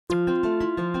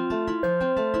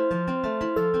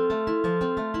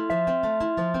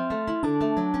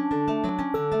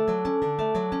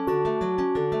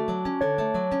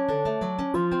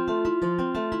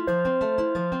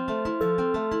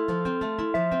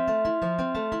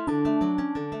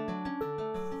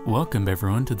Welcome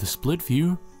everyone to the Split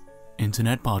View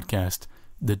Internet Podcast.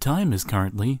 The time is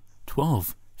currently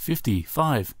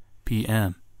 12:55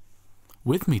 p.m.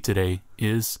 With me today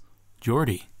is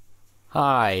Jordy.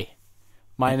 Hi,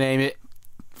 my name is...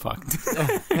 Fuck.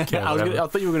 Okay, I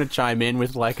thought you were going to chime in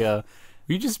with like a...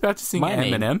 Were you just about to sing My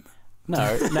name- Eminem?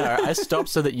 No, I stopped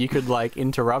so that you could like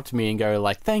interrupt me and go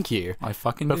like, thank you, I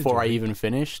fucking before I did, Jordy. even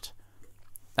finished.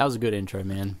 That was a good intro,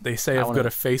 man. They say I've got a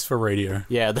face for radio.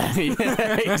 Yeah,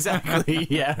 exactly,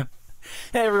 yeah.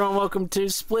 Hey everyone, welcome to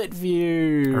Split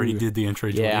View. I already did the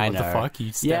intro, Jordy. Yeah, I what know. the fuck? You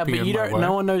Yeah, stepping but in you my don't. way?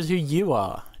 No one knows who you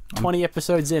are. 20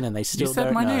 episodes in, and they still You said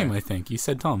don't my know. name, I think. You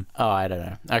said Tom. Oh, I don't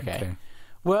know. Okay.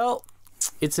 Well,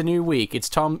 it's a new week. It's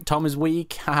Tom is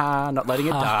weak. Haha, not letting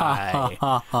it die.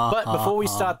 But before we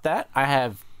start that, I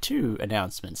have two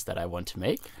announcements that I want to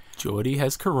make. Jordy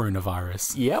has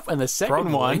coronavirus. Yep, and the second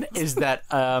Probably. one is that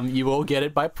you all get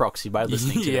it by proxy by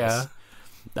listening to Yeah.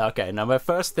 this. Okay, now my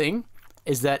first thing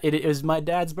is that it is my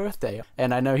dad's birthday,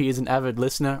 and I know he is an avid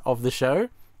listener of the show.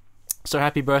 So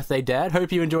happy birthday, Dad.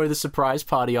 Hope you enjoy the surprise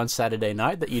party on Saturday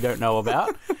night that you don't know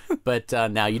about, but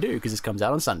now you do because this comes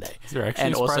out on Sunday. Is there actually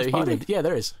And a surprise also, party? yeah,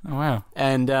 there is. Oh, wow.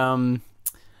 And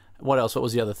what else? What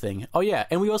was the other thing? Oh yeah,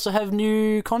 and we also have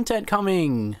new content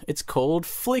coming. It's called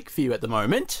Flick View at the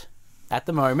moment.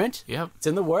 Yep. It's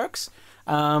in the works.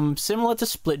 Similar to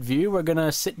Split View, we're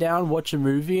gonna sit down, watch a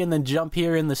movie, and then jump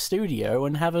here in the studio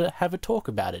and have a talk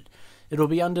about it. It'll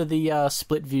be under the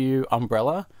Split View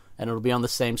umbrella, and it'll be on the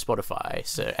same Spotify,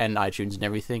 and iTunes and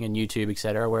everything, and YouTube,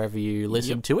 etc., wherever you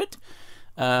listen to it.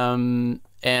 And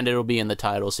it'll be in the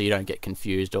title, so you don't get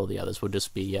confused. All the others will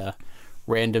just be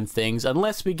random things,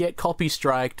 unless we get copy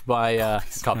striked by I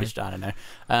don't know.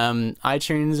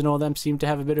 iTunes and all them seem to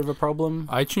have a bit of a problem.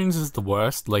 iTunes is the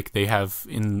worst. Like they have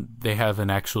an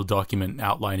actual document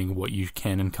outlining what you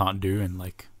can and can't do, and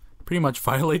like pretty much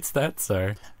violates that.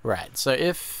 So Right. So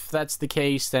if that's the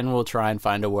case, then we'll try and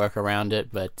find a work around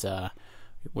it, but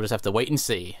we'll just have to wait and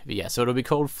see. But yeah, so it'll be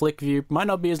called Flick View. Might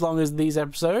not be as long as these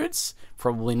episodes,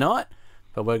 probably not.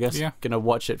 But we're just going to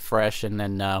watch it fresh, and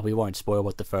then we won't spoil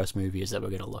what the first movie is that we're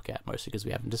going to look at, mostly because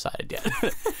we haven't decided yet.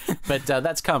 But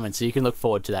that's coming, so you can look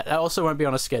forward to that. It also won't be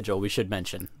on a schedule, we should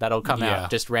mention. That'll come out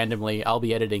just randomly. I'll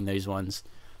be editing these ones.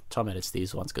 Tom edits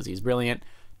these ones because he's brilliant.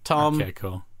 Tom, okay,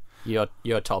 cool. your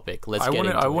topic.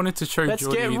 I wanted to show Let's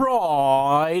Jordy. get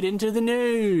right into the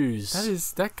news.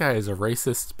 That guy is a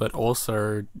racist, but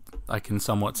also I can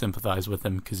somewhat sympathize with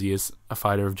him because he is a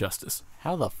fighter of justice.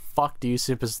 How the fuck do you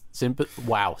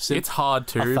It's hard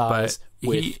to, but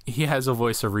he has a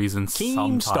voice of reason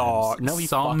sometimes. Keemstar. No, he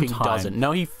fucking doesn't.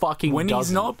 No, he fucking when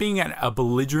doesn't. he's not being a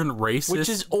belligerent racist, Which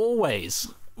is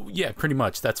always. yeah, pretty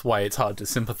much. That's why it's hard to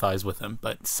sympathize with him.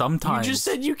 But sometimes You just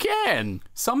said you can.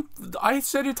 I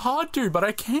said it's hard to, but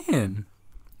I can.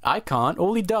 I can't.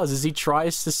 All he does is he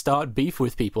tries to start beef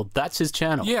with people. That's his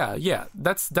channel. Yeah.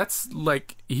 That's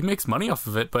like he makes money off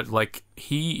of it, but like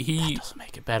he Doesn't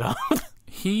make it better.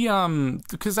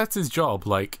 because that's his job.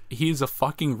 Like he's a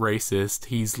fucking racist.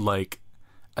 He's like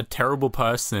a terrible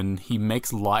person. He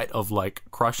makes light of like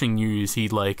crushing news. He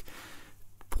like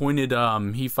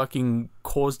he fucking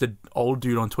caused an old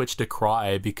dude on Twitch to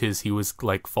cry because he was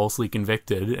like falsely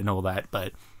convicted and all that.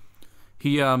 But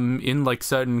he in like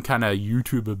certain kind of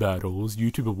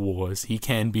YouTuber wars, he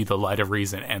can be the light of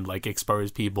reason and like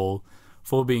expose people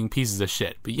for being pieces of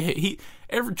shit. But yeah,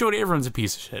 Jordy, everyone's a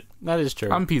piece of shit. That is true.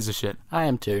 I'm a piece of shit. I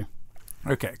am too.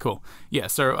 Okay, cool. Yeah,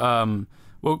 so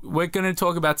we're going to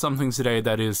talk about something today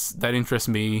that interests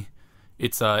me.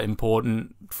 It's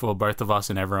important for both of us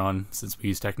and everyone since we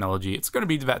use technology. It's going to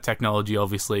be about technology,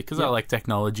 obviously, because I like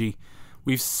technology.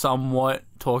 We've somewhat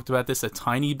talked about this a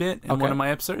tiny bit in one of my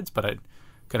episodes, but I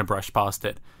kind of brushed past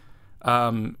it.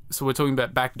 So we're talking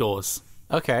about backdoors.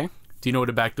 Okay. Do you know what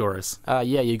a backdoor is? Yeah,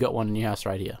 you got one in your house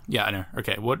right here. Yeah, I know.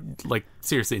 Okay, what, like,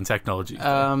 seriously, in technology?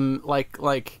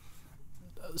 Like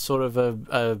sort of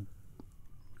a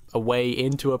way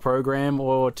into a program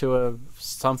or to a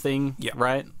something,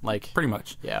 right? Like Pretty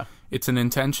much. Yeah. It's an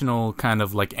intentional kind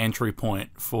of like entry point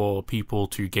for people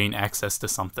to gain access to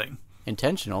something.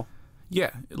 Intentional. Yeah,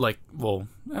 like, well,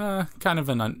 kind of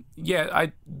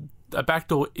a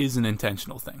backdoor is an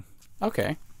intentional thing.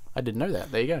 Okay. I didn't know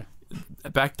that. There you go.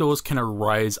 Backdoors can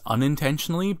arise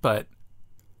unintentionally, but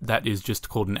that is just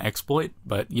called an exploit.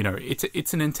 But, you know,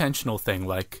 it's an intentional thing.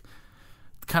 Like,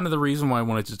 kind of the reason why I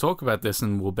wanted to talk about this,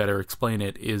 and we'll better explain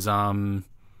it, is the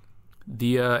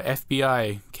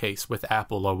FBI case with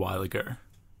Apple a while ago.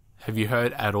 Have you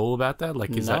heard at all about that? Like,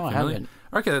 is that familiar? I haven't.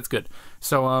 Okay, that's good.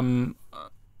 So,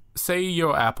 say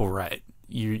you're Apple, right?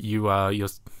 You're I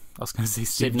was going to say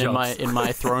Steve Sitting Jobs. in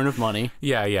my throne of money.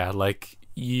 Yeah, like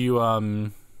you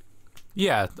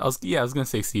I was gonna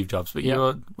say Steve Jobs, but Yep.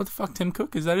 you're what the fuck? Tim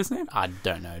Cook, is that his name? I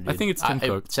don't know, dude. I think it's Tim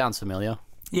Cook. It sounds familiar.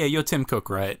 Yeah, you're Tim Cook,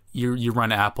 right? You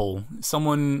run Apple.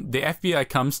 The FBI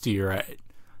comes to you, right?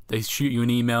 They shoot you an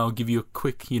email, give you a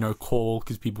quick, call,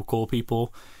 because people call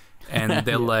people, and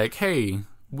they're like, "Hey,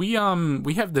 we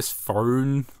have this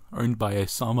phone owned by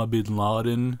Osama bin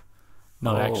Laden."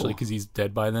 Not actually, because he's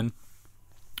dead by then.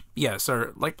 Yeah,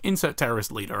 so like insert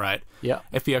terrorist leader, right? Yeah.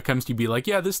 FBI comes to you, be like,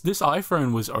 "Yeah, this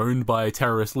iPhone was owned by a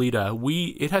terrorist leader.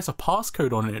 It has a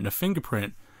passcode on it and a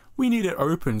fingerprint. We need it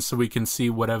open so we can see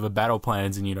whatever battle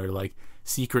plans and like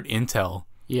secret intel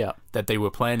Yeah. that they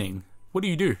were planning." What do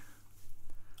you do?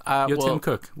 You're Tim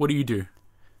Cook. What do you do?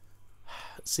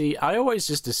 See, I always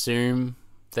just assume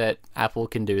that Apple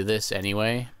can do this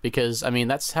anyway, because, I mean,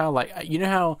 that's how, like,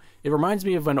 how it reminds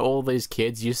me of when all these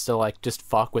kids used to, like, just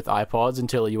fuck with iPods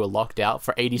until you were locked out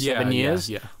for 87 years.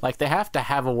 Yeah. Like, they have to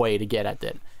have a way to get at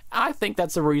it. I think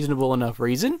that's a reasonable enough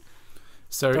reason.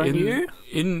 So Don't you?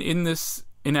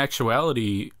 In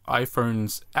actuality,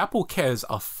 Apple cares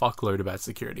a fuckload about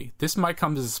security. This might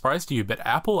come as a surprise to you, but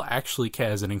Apple actually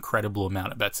cares an incredible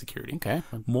amount about security. Okay.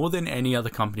 More than any other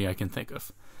company I can think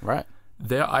of. Right.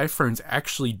 Their iPhones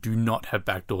actually do not have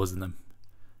backdoors in them.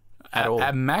 At all.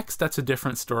 At Macs, that's a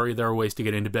different story. There are ways to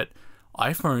get into, but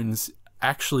iPhones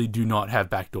actually do not have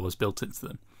backdoors built into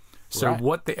them. So Right.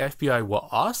 what the FBI were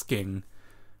asking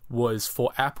was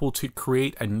for Apple to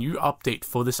create a new update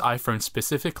for this iPhone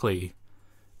specifically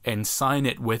and sign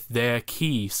it with their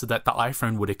key so that the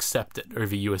iPhone would accept it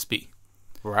over USB.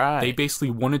 Right. They basically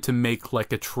wanted to make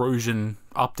like a Trojan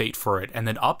update for it and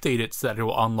then update it so that it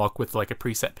will unlock with like a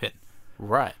preset pin.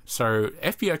 Right. So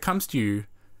FBI comes to you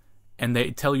and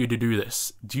they tell you to do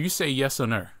this. Do you say yes or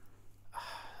no?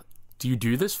 Do you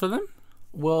do this for them?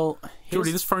 Well,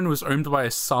 Jordy, this phone was owned by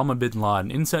Osama bin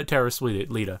Laden, insert terrorist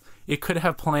leader. It could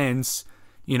have plans,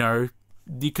 you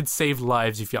could save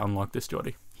lives if you unlock this,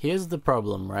 Jordy. here's the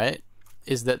problem, right?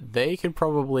 Is that they could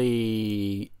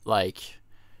probably, like,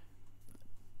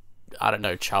 I don't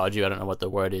know, charge you, I don't know what the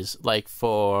word is, like,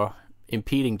 for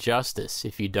impeding justice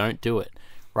if you don't do it,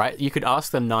 right? You could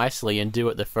ask them nicely and do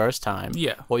it the first time.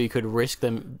 Yeah. Or you could risk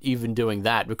them even doing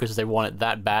that because they want it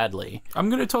that badly. I'm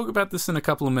going to talk about this in a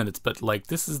couple of minutes, but, like,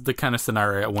 this is the kind of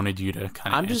scenario I wanted you to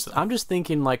kind of answer. I'm just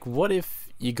thinking, like, what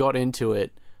if you got into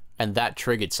it and that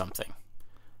triggered something?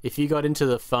 If you got into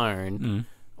the phone,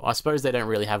 I suppose they don't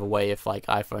really have a way if, like,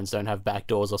 iPhones don't have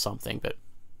backdoors or something, but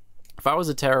if I was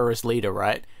a terrorist leader,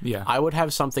 right? Yeah. I would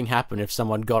have something happen if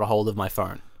someone got a hold of my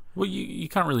phone. Well, you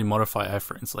can't really modify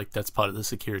iPhones. Like, that's part of the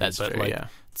security. That's true, yeah.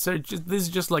 So this is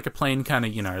just like a plain kind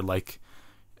of, like,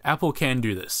 Apple can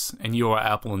do this, and you are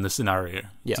Apple in this scenario.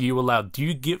 Yeah.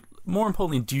 More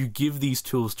importantly, do you give these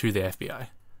tools to the FBI?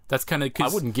 That's kind of... I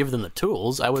wouldn't give them the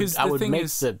tools. I would make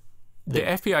the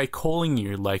FBI calling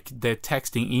you, like, they're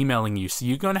texting, emailing you, so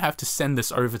you're going to have to send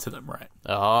this over to them, right?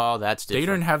 Oh, that's different. They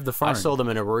don't have the phone. I saw them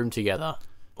in a room together.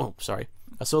 Oh, sorry.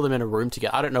 I saw them in a room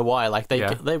together. I don't know why. Like,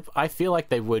 I feel like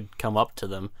they would come up to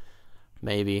them,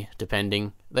 maybe,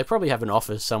 depending. They probably have an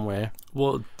office somewhere.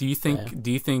 Well, do you think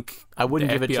I wouldn't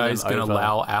the give it to FBI them is going to over-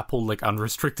 allow Apple, like,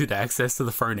 unrestricted access to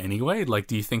the phone anyway? Like,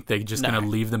 do you think they're just going to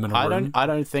leave them in a room? I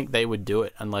don't think they would do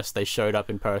it unless they showed up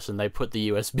in person. They put the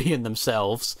USB in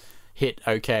themselves, hit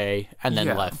OK, and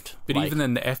then left. But even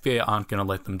then, the FBI aren't going to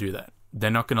let them do that. They're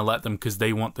not going to let them because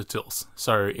they want the tools.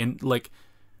 So,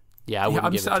 I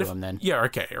wouldn't give it to them then. Yeah,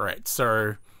 okay, right.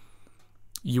 So,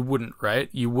 you wouldn't, right?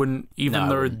 You wouldn't, even No, I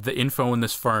though wouldn't. the info in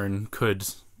this phone could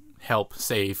help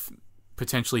save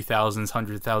potentially thousands,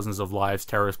 hundreds of thousands of lives,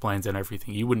 terrorist plans, and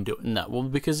everything. You wouldn't do it. No, well,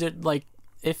 because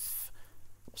if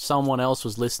someone else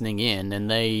was listening in and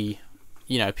they,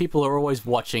 people are always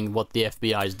watching what the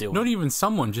FBI is doing. Not even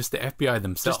someone, just the FBI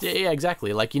themselves. Yeah,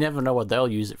 exactly. Like, you never know what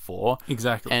they'll use it for.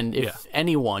 Exactly. And if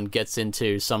anyone gets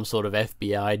into some sort of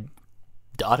FBI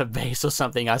database or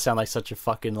something, I sound like such a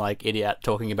fucking, like, idiot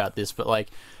talking about this, but, like,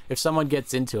 if someone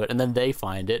gets into it and then they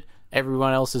find it,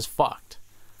 everyone else is fucked.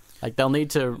 Like, they'll need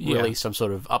to release some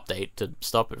sort of update to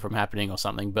stop it from happening or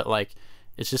something, but, like,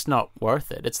 it's just not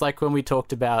worth it. It's like when we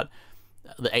talked about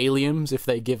the aliens, if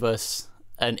they give us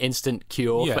an instant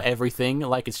cure for everything,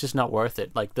 like, it's just not worth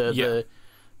it. Like, the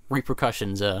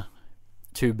repercussions are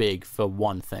too big for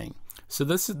one thing. So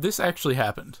this actually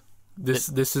happened.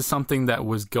 This is something that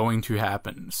was going to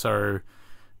happen. So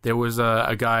there was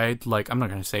a guy, like, I'm not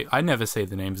going to say, I never say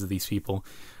the names of these people.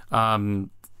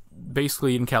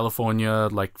 Basically in California,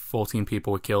 like 14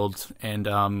 people were killed,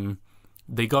 and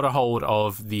they got a hold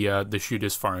of the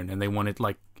shooter's phone, and they wanted,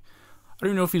 like, I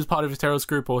don't know if he was part of a terrorist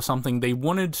group or something. They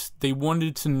wanted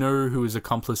to know who his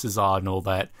accomplices are and all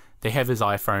that. They have his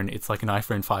iPhone. It's like an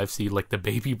iPhone 5C, like the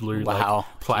baby blue, like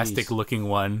plastic-looking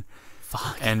one.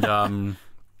 Fuck. And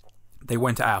they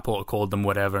went to Apple or called them,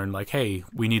 whatever, and like, hey,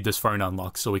 we need this phone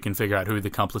unlocked so we can figure out who the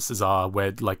accomplices are.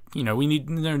 Where, like, you know, we need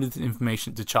to know the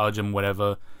information to charge them,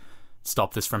 whatever.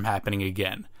 Stop this from happening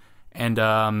again. And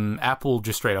Apple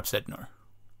just straight up said no.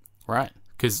 Right.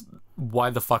 Because why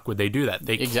the fuck would they do that?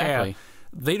 They care.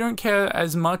 They don't care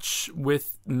as much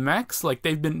with Macs. Like,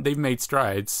 they've made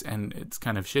strides, and it's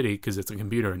kind of shitty because it's a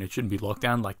computer and it shouldn't be locked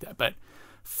down like that. But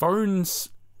phones,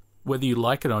 whether you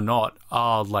like it or not,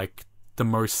 are like the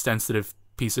most sensitive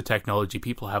piece of technology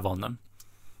people have on them.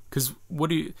 Because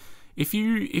if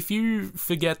you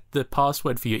forget the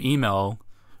password for your email,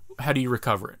 how do you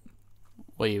recover it?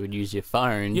 Well, you would use your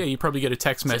phone. Yeah, you probably get a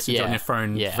text message on your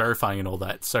phone verifying and all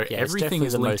that. So everything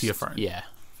is linked to your phone. Yeah,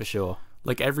 for sure.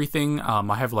 Like everything,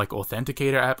 I have like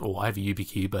Authenticator app, or I have a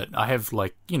YubiKey, but I have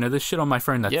like, you know, this shit on my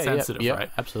phone that's sensitive, right?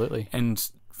 Absolutely.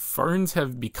 And phones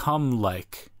have become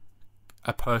like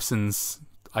a person's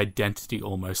identity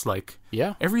almost. Like,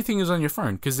 everything is on your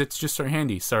phone because it's just so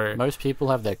handy. So most people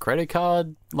have their credit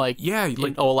card,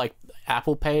 or like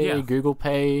Apple Pay, Google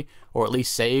Pay, or at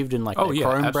least saved in like their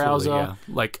Chrome browser. Yeah.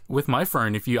 Like with my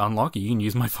phone, if you unlock it, you can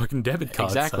use my fucking debit card.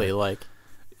 Exactly.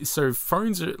 So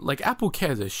phones are like, Apple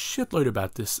cares a shitload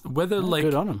about this. Whether like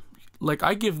good on them. Like,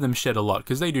 I give them shit a lot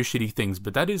because they do shitty things,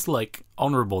 but that is like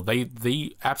honorable.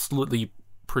 They absolutely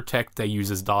protect their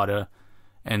users' data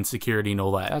and security and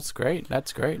all that. That's great.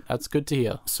 That's good to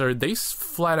hear. So they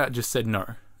flat out just said no.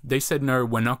 They said no,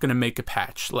 we're not going to make a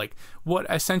patch. Like,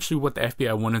 essentially what the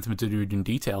FBI wanted them to do in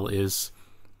detail is,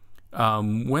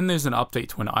 when there's an update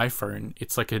to an iPhone,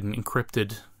 it's like an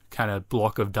encrypted kind of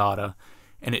block of data,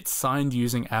 and it's signed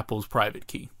using Apple's private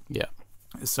key. Yeah.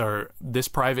 So this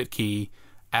private key,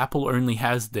 Apple only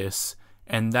has this,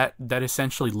 and that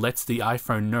essentially lets the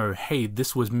iPhone know, hey,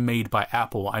 this was made by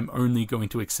Apple. I'm only going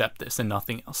to accept this and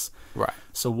nothing else. Right.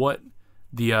 So what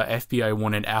the FBI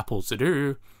wanted Apple to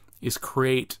do is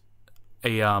create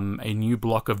a new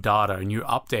block of data, a new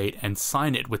update, and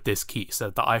sign it with this key so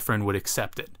that the iPhone would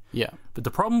accept it. Yeah. But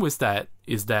the problem with that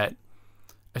is that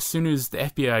as soon as the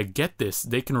FBI get this,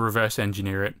 they can reverse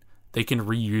engineer it. They can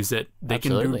reuse it. They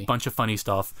can do a bunch of funny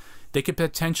stuff. They could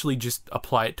potentially just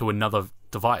apply it to another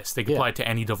device. They can apply it to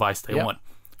any device they want.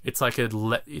 It's like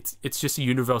it's just a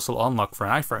universal unlock for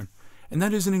an iPhone. And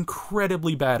that is an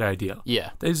incredibly bad idea.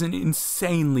 Yeah. That is an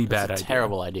insanely bad idea.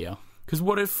 Terrible idea. Because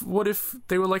what if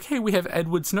they were like, hey, we have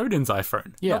Edward Snowden's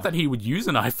iPhone. Yeah. Not that he would use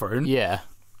an iPhone. Yeah.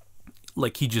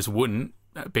 Like, he just wouldn't,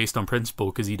 based on principle,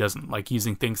 because he doesn't like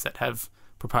using things that have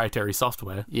proprietary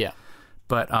software. Yeah.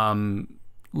 But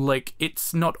like,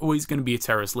 it's not always going to be a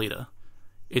terrorist leader.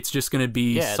 It's just going to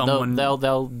be someone.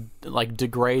 They'll like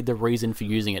degrade the reason for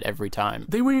using it every time.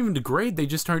 They won't even degrade. They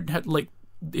just don't have, like.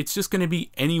 It's just going to be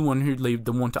anyone who they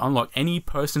want to unlock, any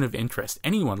person of interest,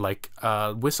 anyone, like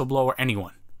whistleblower,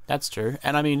 anyone. That's true.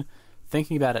 And I mean,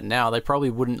 thinking about it now, they probably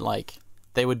wouldn't like.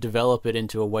 They would develop it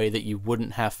into a way that you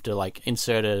wouldn't have to like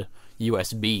insert a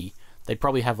USB. They'd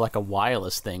probably have like a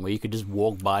wireless thing where you could just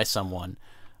walk by someone.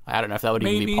 I don't know if that would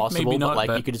even be possible, not,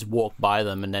 but you could just walk by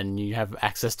them and then you have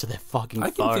access to their fucking phone.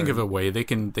 I can think of a way they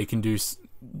can do.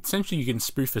 Essentially, you can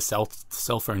spoof a cell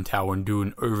phone tower and do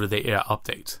an over-the-air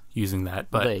update using that.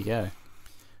 But there you go.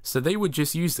 So they would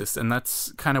just use this, and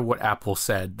that's kind of what Apple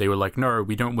said. They were like, no,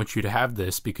 we don't want you to have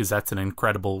this because that's an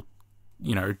incredible,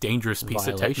 dangerous piece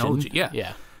of technology. Yeah.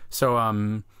 Yeah.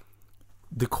 So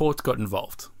the courts got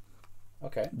involved.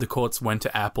 Okay. The courts went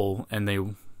to Apple, and they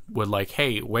were like,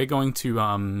 hey, we're going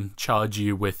to charge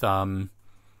you with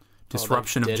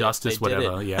disruption of justice,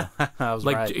 whatever. Yeah. I was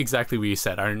like right. Exactly what you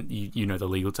said. I don't, you know the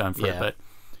legal term for it, but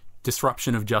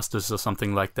disruption of justice or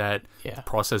something like that. Yeah. The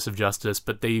process of justice.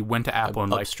 But they went to Apple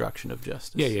and obstruction of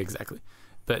justice. Yeah, exactly.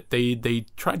 But they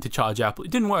tried to charge Apple.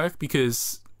 It didn't work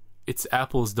because it's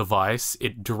Apple's device.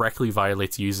 It directly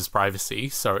violates users' privacy,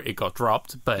 so it got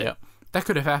dropped. But that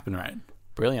could have happened, right?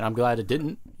 Brilliant. I'm glad it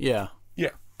didn't. Yeah. Yeah.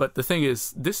 But the thing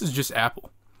is, this is just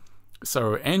Apple.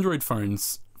 So Android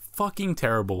phones, fucking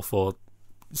terrible for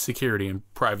security and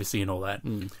privacy and all that.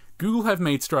 Google have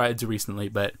made strides recently,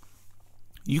 but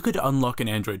you could unlock an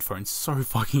Android phone so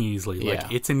fucking easily.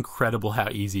 Like, it's incredible how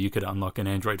easy you could unlock an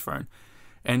Android phone.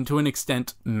 And to an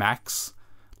extent, Macs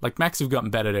have gotten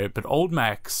better at it, but old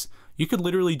Macs, you could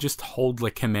literally just hold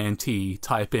like Command-T,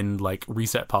 type in like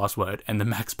reset password, and the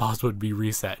Mac's password would be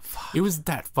reset. Fuck. It was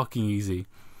that fucking easy.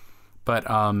 But,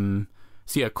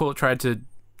 court tried to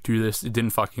do this. It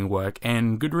didn't fucking work.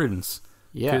 And good riddance.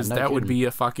 Yeah, because that would be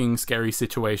a fucking scary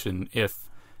situation if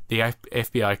the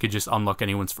FBI could just unlock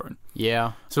anyone's phone.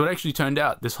 Yeah. So it actually turned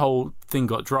out this whole thing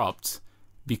got dropped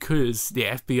because the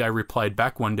FBI replied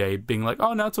back one day being like,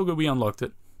 oh, no, it's all good. We unlocked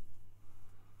it.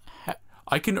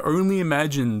 I can only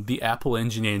imagine the Apple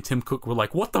engineer and Tim Cook were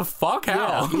like, what the fuck?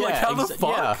 How? Yeah, like, how the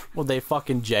fuck? Yeah. Will they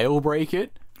fucking jailbreak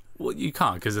it? Well, you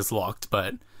can't because it's locked,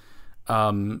 but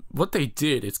what they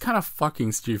did, it's kind of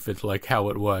fucking stupid, like how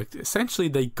it worked. Essentially,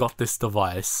 they got this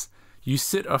device. You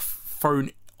sit a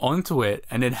phone onto it,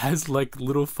 and it has like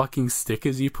little fucking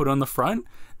stickers you put on the front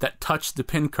that touch the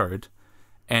PIN code.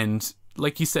 And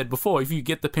like you said before, if you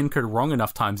get the PIN code wrong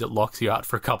enough times, it locks you out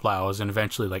for a couple hours and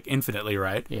eventually like infinitely,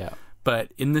 right? Yeah.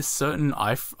 But in this certain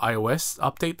iOS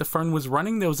update the phone was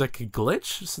running, there was like a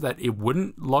glitch so that it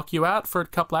wouldn't lock you out for a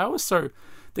couple hours. So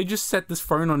they just set this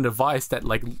phone on a device that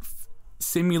like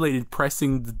simulated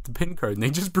pressing the PIN code, and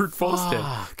they just brute forced it.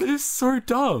 That is so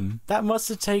dumb. That must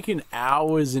have taken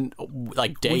hours and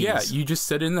like days. Well, yeah, you just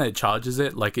set in there, it charges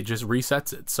it, like it just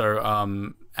resets it. So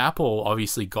Apple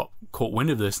obviously got caught wind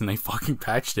of this and they fucking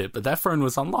patched it, but that phone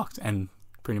was unlocked and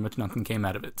pretty much nothing came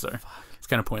out of it. So it's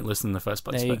kind of pointless in the first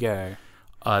place. There you go.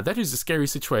 That is a scary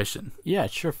situation. Yeah,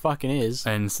 it sure fucking is.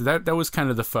 And so that was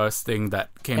kind of the first thing that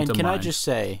came to mind. And can I just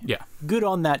say, yeah, good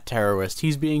on that terrorist.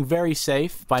 He's being very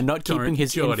safe by not keeping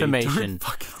his information. Don't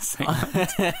fucking say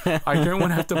that. I don't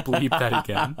want to have to bleep that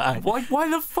again. Why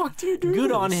the fuck do you do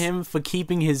Good this? on him for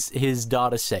keeping his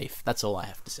data safe. That's all I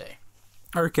have to say.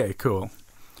 Okay, cool.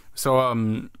 So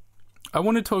I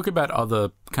want to talk about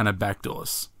other kind of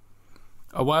backdoors.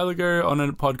 A while ago on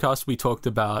a podcast, we talked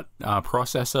about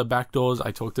processor backdoors.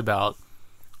 I talked about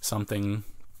something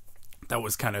that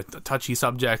was kind of a touchy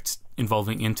subject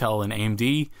involving Intel and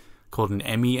AMD called an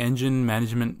ME engine,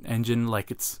 management engine. Like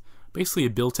it's basically a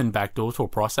built-in backdoor to a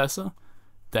processor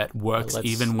that works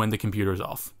even when the computer is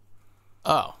off.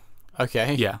 Oh,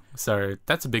 okay. Yeah, so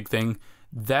that's a big thing.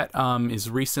 That is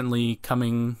recently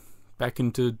coming back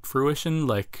into fruition.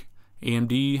 Like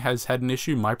AMD has had an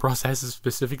issue. My processor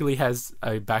specifically has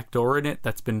a backdoor in it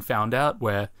that's been found out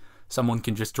where someone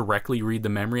can just directly read the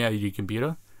memory out of your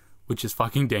computer, which is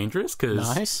fucking dangerous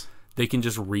because they can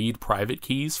just read private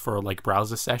keys for like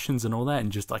browser sessions and all that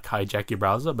and just like hijack your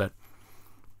browser. But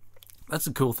that's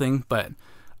a cool thing. But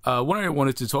what I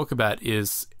wanted to talk about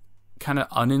is kind of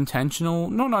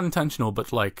unintentional, not unintentional,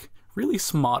 but like really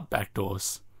smart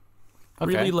backdoors.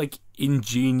 Okay. Really like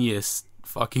ingenious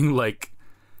fucking like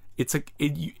it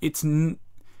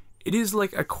is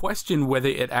like a question whether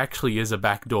it actually is a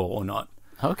backdoor or not.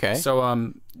 Okay.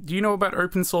 So do you know about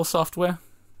open source software?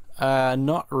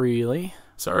 Not really.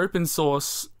 So open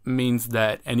source means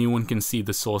that anyone can see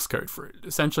the source code for it.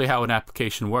 Essentially how an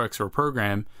application works or a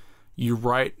program, you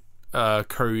write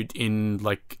code in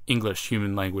like English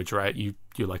human language, right? You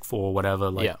like for whatever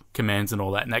like commands and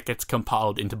all that, and that gets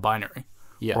compiled into binary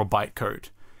or bytecode.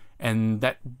 And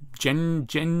that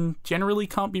generally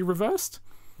can't be reversed.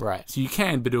 Right. So you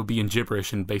can, but it'll be in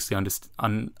gibberish and basically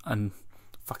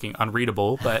fucking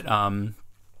unreadable. But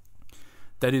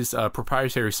that is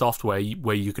proprietary software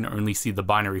where you can only see the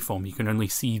binary form. You can only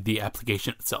see the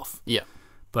application itself. Yeah.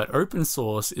 But open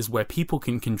source is where people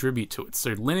can contribute to it.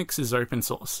 So Linux is open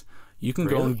source. You can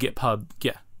go on GitHub.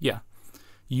 Yeah.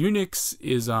 Unix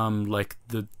is like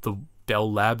the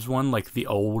Bell Labs one, like the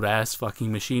old ass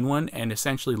fucking machine one, and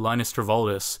essentially Linus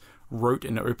Torvalds wrote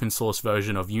an open source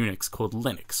version of Unix called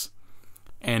Linux.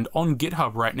 And on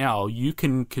GitHub right now, you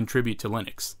can contribute to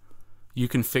Linux. You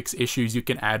can fix issues, you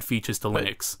can add features to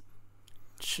Linux.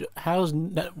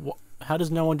 How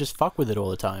does no one just fuck with it all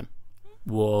the time?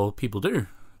 Well, people do.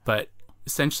 But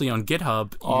essentially on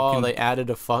GitHub, they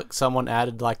added someone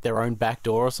added like their own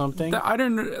backdoor or something? I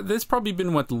don't know. There's probably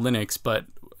been with Linux, but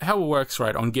how it works,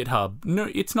 right, on GitHub, no,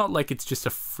 it's not like it's just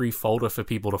a free folder for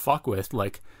people to fuck with.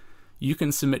 Like, you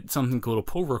can submit something called a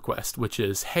pull request, which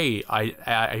is, hey,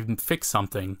 I fixed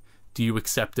something. Do you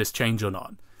accept this change or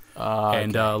not?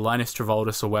 And Linus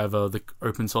Torvalds or whoever, the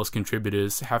open source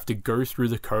contributors, have to go through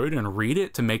the code and read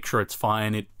it to make sure it's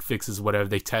fine. It fixes whatever,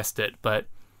 they test it. But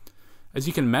as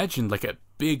you can imagine, like a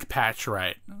big patch,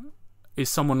 right?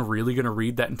 Is someone really going to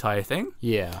read that entire thing?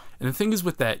 Yeah. And the thing is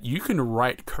with that, you can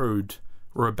write code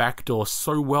or a backdoor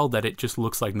so well that it just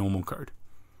looks like normal code.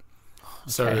 Okay,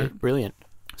 so brilliant.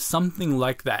 Something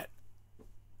like that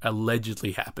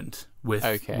allegedly happened with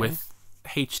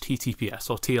HTTPS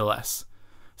or TLS.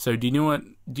 So do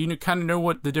you kind of know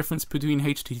what the difference between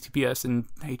HTTPS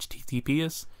and HTTP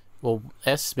is? Well,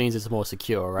 S means it's more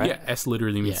secure, right? Yeah, S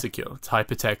literally means secure. It's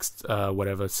hypertext,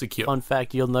 whatever, secure. Fun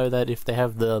fact, you'll know that if they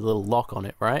have the little lock on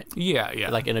it, right? Yeah.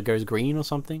 Like, and it goes green or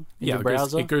something in the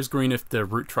browser? It goes green if the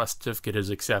root trust certificate is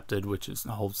accepted, which is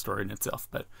a whole story in itself.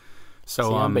 But So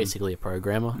See, I'm basically a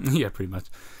programmer. yeah, pretty much.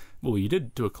 Well, you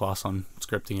did do a class on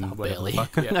scripting and whatever barely. the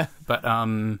fuck. Yeah. But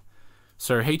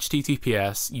so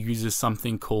HTTPS uses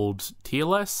something called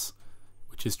TLS,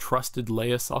 which is Trusted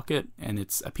Layer Socket, and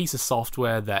it's a piece of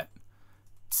software that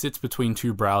sits between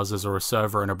two browsers or a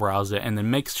server and a browser, and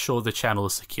then makes sure the channel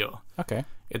is secure. Okay.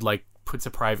 It like puts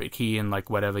a private key and like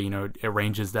whatever, you know,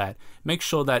 arranges that. Makes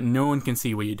sure that no one can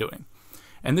see what you're doing.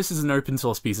 And this is an open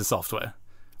source piece of software,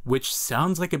 which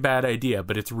sounds like a bad idea,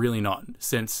 but it's really not,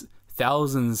 since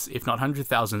thousands, if not hundred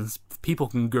thousands, people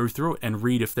can go through it and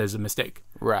read if there's a mistake.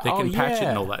 Right. They can patch it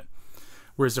and yeah. all that.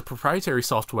 Whereas a proprietary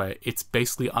software, it's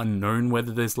basically unknown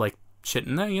whether there's like shit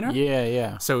in there, you know? Yeah,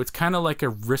 yeah. So it's kind of like a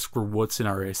risk-reward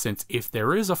scenario, since if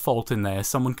there is a fault in there,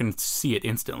 someone can see it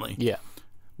instantly. Yeah.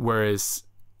 Whereas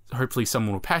hopefully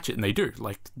someone will patch it, and they do.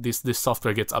 Like this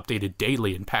software gets updated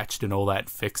daily and patched and all that,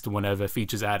 fixed whenever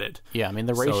features added. Yeah, I mean,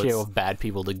 the ratio of bad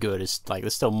people to good is like,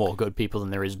 there's still more good people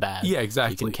than there is bad. Yeah,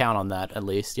 exactly. You can count on that at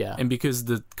least, yeah. And because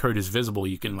the code is visible,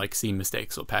 you can like see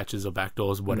mistakes or patches or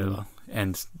backdoors, whatever.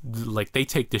 And like they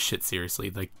take this shit seriously.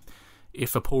 Like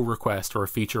if a pull request or a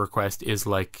feature request is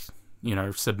like, you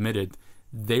know, submitted,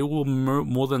 they will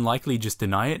more than likely just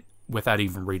deny it without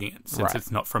even reading it, since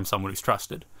it's not from someone who's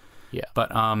trusted. Yeah. But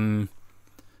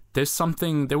there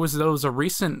was a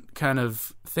recent kind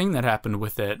of thing that happened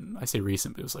with it. I say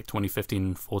recent, but it was like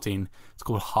 2015, 14. It's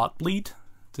called Heartbleed.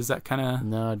 Does that kind of...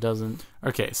 No, it doesn't.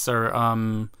 Okay,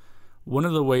 so one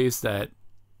of the ways that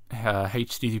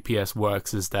HTTPS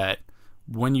works is that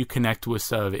when you connect to a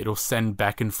server, it'll send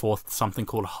back and forth something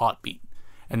called heartbeat.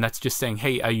 And that's just saying,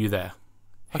 hey, are you there?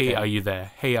 Hey, are you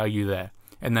there? Hey, are you there?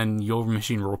 And then your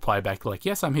machine will reply back like,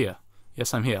 yes, I'm here.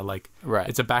 Yes, I'm here. Like,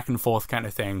 it's a back and forth kind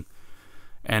of thing.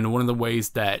 And one of the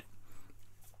ways that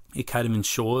it kind of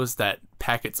ensures that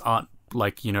packets aren't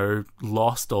like, you know,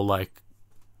 lost or like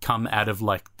come out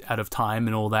of time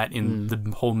and all that in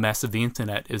the whole mess of the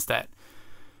internet is that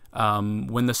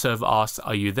when the server asks,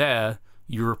 are you there?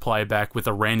 You reply back with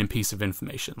a random piece of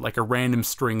information, like a random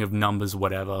string of numbers,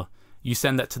 whatever. You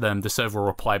send that to them, the server will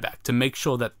reply back to make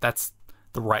sure that that's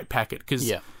the right packet. Because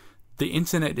the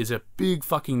internet is a big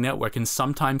fucking network, and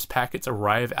sometimes packets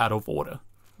arrive out of order.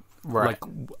 Right.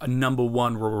 Like a number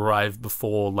one will arrive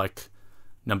before like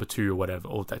number two or whatever.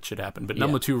 All that should happen. But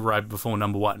number two arrived before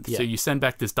number one. So you send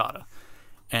back this data.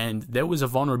 And there was a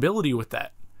vulnerability with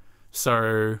that.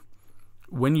 So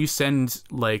when you send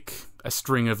like a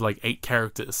string of like 8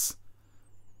 characters,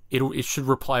 it should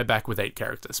reply back with 8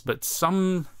 characters. But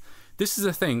this is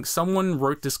the thing. Someone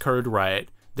wrote this code right.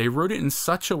 They wrote it in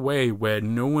such a way where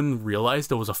no one realized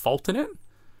there was a fault in it.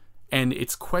 And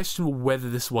it's questionable whether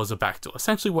this was a backdoor.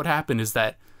 Essentially what happened is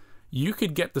that you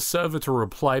could get the server to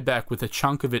reply back with a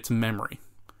chunk of its memory.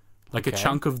 Like a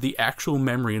chunk of the actual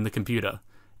memory in the computer.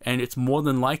 And it's more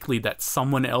than likely that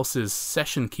someone else's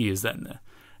session key is in there.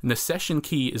 And the session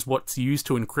key is what's used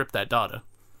to encrypt that data.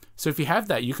 So if you have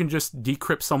that, you can just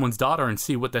decrypt someone's data and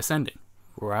see what they're sending.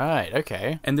 Right,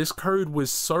 okay. And this code was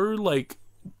so, like,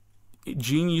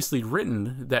 geniusly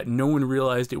written that no one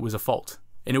realized it was a fault.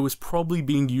 And it was probably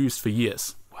being used for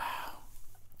years. Wow.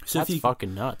 So that's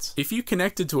fucking nuts. If you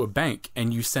connected to a bank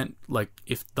and you sent, like,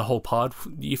 if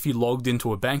you logged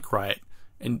into a bank, right,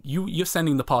 and you're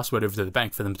sending the password over to the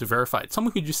bank for them to verify it,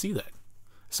 someone could just see that.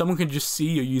 Someone could just see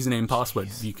your username and password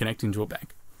if you're connecting to a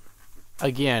bank.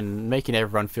 Again, making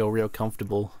everyone feel real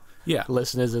comfortable. Yeah.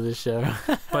 Listeners of this show.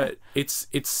 But it's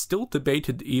still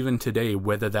debated even today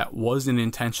whether that was an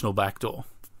intentional backdoor.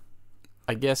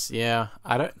 I guess, yeah.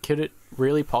 Could it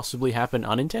really possibly happen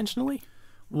unintentionally?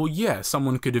 Well, yeah,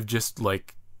 someone could have just,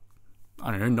 like,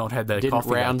 I don't know, not had their coffee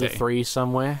that day. Round the 3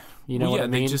 somewhere. You know what I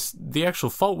mean? The actual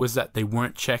fault was that they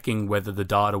weren't checking whether the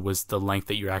data was the length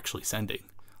that you're actually sending.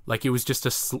 Like, it was just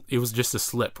a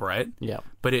slip, right? Yeah.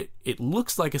 But it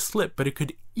looks like a slip, but it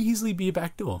could easily be a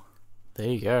backdoor. There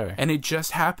you go. And it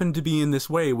just happened to be in this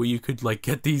way where you could, like,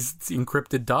 get these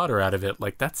encrypted data out of it.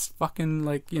 Like, that's fucking,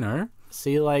 like, you know.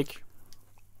 See, like,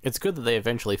 it's good that they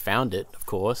eventually found it, of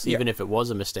course, even if it was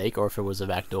a mistake or if it was a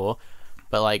backdoor.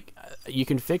 But, like, you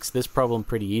can fix this problem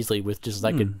pretty easily with just,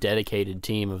 like, a dedicated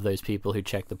team of those people who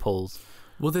check the pulls.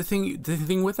 Well, the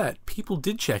thing with that, people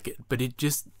did check it, but it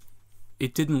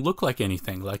didn't look like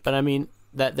anything. Like, but I mean,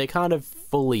 that they kind of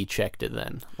fully checked it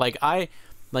then. Like,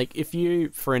 if you,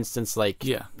 for instance, like,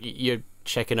 you're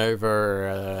checking over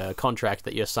a contract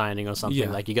that you're signing or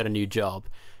something, like you got a new job,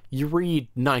 you read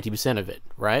 90% of it,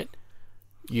 right?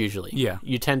 Usually. Yeah.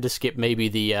 You tend to skip maybe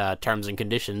the terms and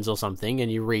conditions or something, and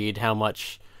you read how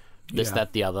much this,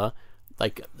 that, the other.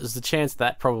 Like, there's a chance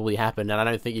that probably happened, and I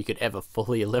don't think you could ever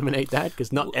fully eliminate that,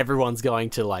 because not everyone's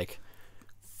going to, like,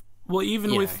 Well,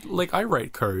 even you with like I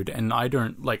write code and I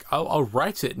don't like I'll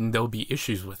write it and there'll be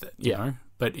issues with it, you know.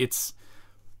 But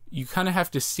you kind of have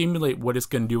to simulate what it's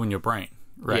going to do in your brain,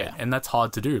 right? Yeah. And that's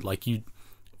hard to do. Like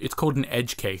it's called an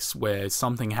edge case where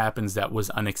something happens that was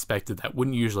unexpected that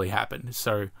wouldn't usually happen.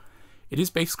 So it is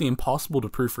basically impossible to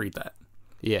proofread that.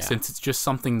 Yeah. Since it's just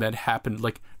something that happened.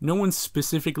 Like no one's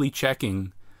specifically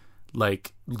checking,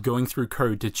 like going through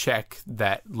code to check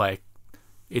that like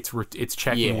it's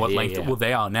checking what length. Yeah. Well,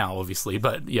 they are now, obviously,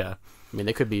 but yeah. I mean,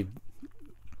 there could be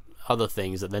other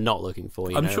things that they're not looking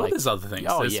for. I'm sure there's other things.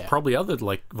 There's probably other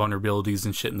like vulnerabilities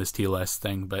and shit in this TLS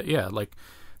thing, but yeah, like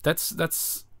that's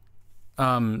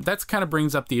kind of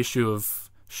brings up the issue of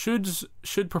should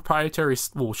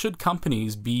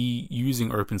companies be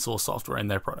using open source software in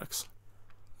their products?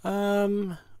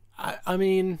 I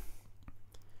mean,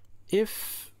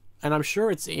 and I'm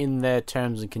sure it's in their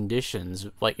terms and conditions.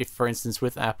 Like if, for instance,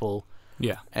 with Apple,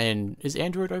 and is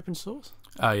Android open source?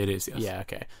 It is, yes. Yeah,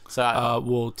 okay. So,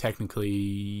 well,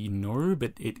 technically no,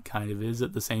 but it kind of is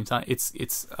at the same time.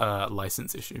 It's a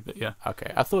license issue, but yeah.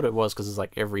 Okay, I thought it was because it's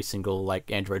like every single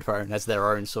like Android phone has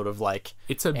their own sort of like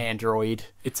Android.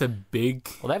 It's a big.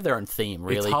 Well, they have their own theme,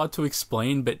 really. It's hard to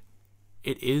explain, but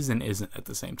it is and isn't at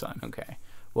the same time. Okay.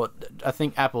 Well, I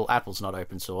think Apple's not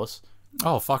open source.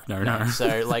 Oh fuck no.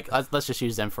 So like, let's just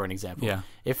use them for an example. Yeah.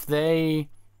 If they,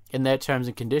 in their terms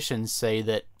and conditions, say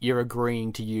that you're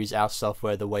agreeing to use our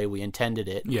software the way we intended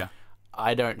it,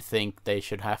 I don't think they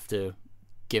should have to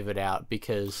give it out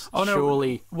because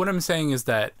surely... No, what I'm saying is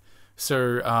that,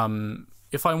 so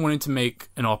if I wanted to make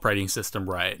an operating system,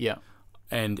 right? Yeah.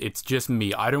 And it's just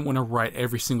me, I don't want to write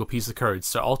every single piece of code,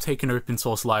 so I'll take an open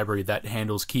source library that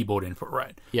handles keyboard input,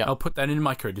 right? Yeah. I'll put that in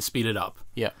my code to speed it up.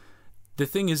 Yeah. The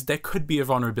thing is, there could be a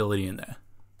vulnerability in there.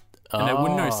 And I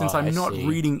wouldn't know since I'm not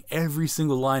reading every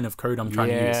single line of code I'm trying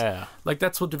to use. Like,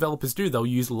 that's what developers do. They'll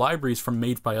use libraries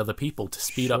made by other people to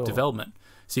speed up development.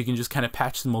 So you can just kind of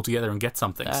patch them all together and get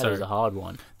something. That is a hard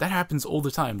one. That happens all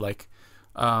the time. Like,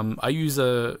 I use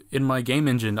in my game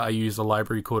engine, I use a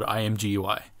library called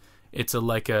IMGUI. It's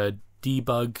like a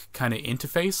debug kind of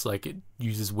interface. Like, it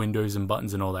uses windows and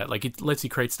buttons and all that. Like, it lets you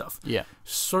create stuff. Yeah.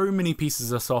 So many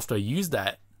pieces of software use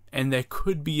that. And there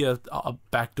could be a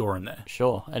backdoor in there.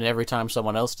 Sure. And every time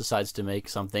someone else decides to make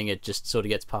something, it just sort of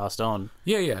gets passed on.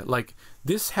 Yeah. Like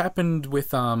this happened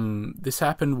with something in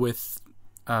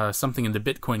the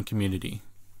Bitcoin community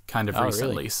kind of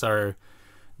recently. Really? So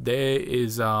there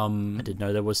is I didn't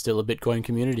know there was still a Bitcoin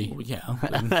community. Well, yeah.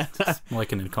 It's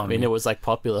like an economy. I mean, it was like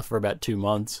popular for about 2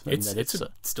 months. It's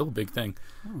still a big thing.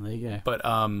 Oh, there you go. But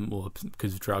well,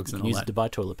 because of drugs and all that. Use it to buy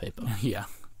toilet paper. Yeah.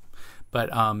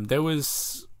 But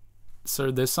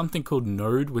there's something called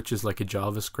Node, which is like a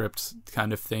JavaScript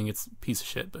kind of thing. It's a piece of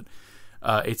shit, but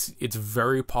it's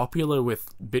very popular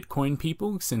with Bitcoin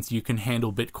people since you can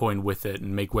handle Bitcoin with it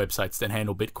and make websites that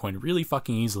handle Bitcoin really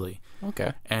fucking easily.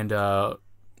 Okay. And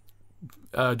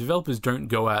developers don't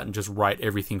go out and just write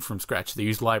everything from scratch. They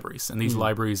use libraries, and these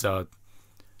libraries are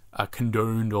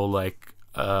condoned or like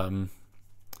what's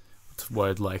the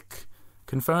word, like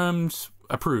confirmed,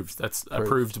 approved. That's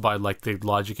approved by like the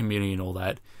larger community and all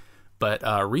that. But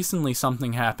recently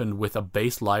something happened with a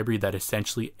base library that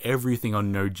essentially everything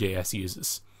on Node.js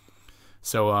uses.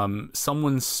 So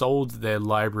someone sold their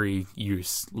library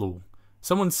use.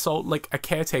 Someone sold, like a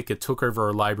caretaker took over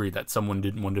a library that someone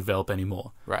didn't want to develop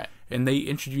anymore. Right. And they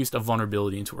introduced a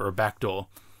vulnerability into it, or a backdoor.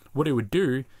 What it would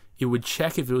do, it would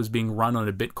check if it was being run on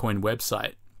a Bitcoin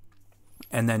website.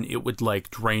 And then it would like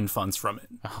drain funds from it.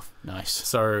 Oh, nice.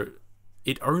 So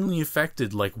it only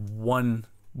affected like one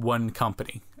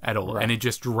company at all, and it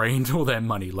just drained all their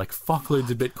money, like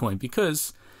fuckloads of Bitcoin,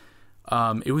 because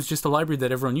it was just a library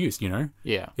that everyone used, you know?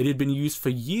 Yeah. It had been used for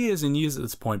years and years at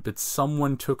this point, but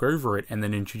someone took over it and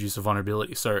then introduced a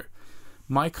vulnerability. So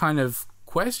my kind of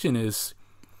question is,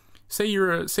 say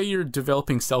you're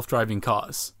developing self-driving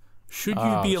cars. Should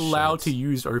you be allowed to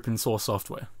use open source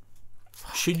software?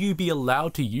 Should you be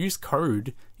allowed to use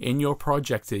code in your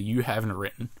project that you haven't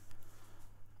written?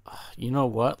 You know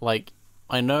what? Like,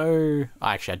 I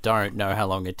don't know how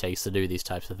long it takes to do these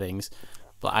types of things,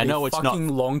 but I know it's not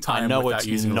long time. I know without it's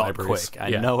using not libraries. quick.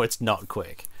 I know it's not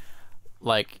quick.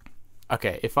 Like,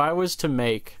 okay, if I was to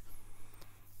make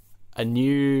a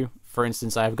new, for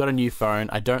instance, I've got a new phone.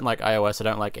 I don't like iOS. I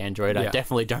don't like Android. I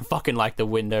definitely don't fucking like the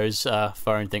Windows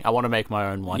phone thing. I want to make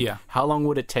my own one. Yeah. How long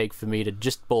would it take for me to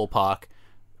just ballpark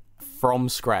from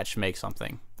scratch make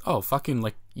something? Oh, fucking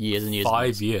like years and years.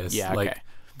 5 years. Yeah. Like, okay.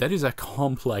 that is a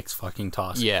complex fucking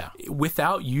task. Yeah.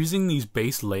 Without using these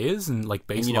base layers and like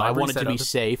base And, I want it to be libraries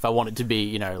safe. I want it to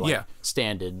be,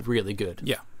 standard, really good.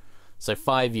 Yeah. So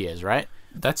 5 years, right?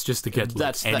 That's just to get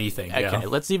anything. Okay,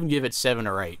 let's even give it 7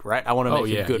 or 8, right? I want to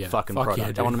make a good fucking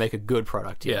product. I want to make a good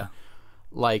product here. Yeah.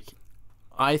 Like,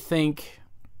 I think,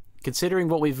 considering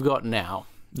what we've got now,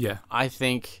 I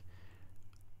think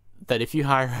that if you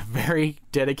hire a very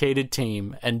dedicated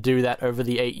team and do that over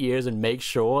the 8 years and make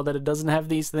sure that it doesn't have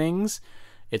these things,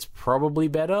 it's probably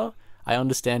better. I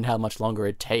understand how much longer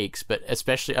it takes, but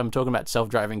especially, I'm talking about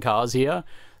self-driving cars here.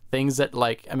 Things that,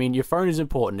 like, I mean, your phone is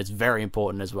important. It's very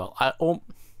important as well.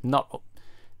 Not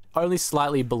only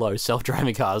slightly below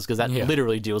self-driving cars, because that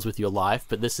literally deals with your life,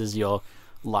 but this is your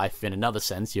life in another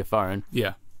sense, your phone.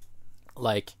 Yeah.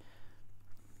 Like,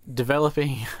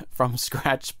 developing from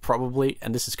scratch probably,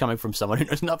 and this is coming from someone who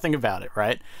knows nothing about it,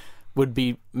 right, would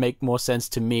make more sense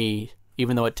to me,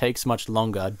 even though it takes much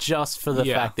longer, just for the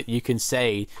fact that you can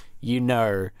say, you've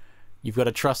got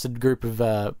a trusted group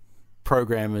of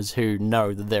programmers who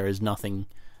know that there is nothing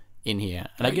in here.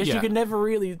 And I guess you could never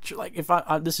really, like, if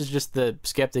I this is just the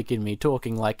skeptic in me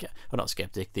talking, like, well, not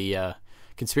skeptic, the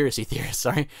conspiracy theorist,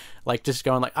 sorry, like, just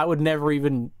going, like, I would never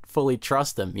even fully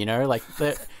trust them, you know, like,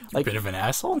 they're like, a bit of an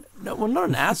asshole. No, well, not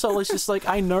an asshole. It's just like,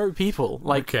 I know people,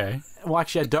 like, well,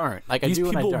 actually, I don't. Like, these I do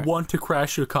and I people don't. want to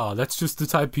crash your car. That's just the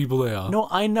type of people they are. No,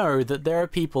 I know that there are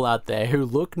people out there who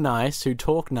look nice, who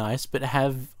talk nice, but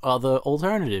have other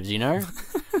alternatives, you know.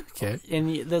 Okay.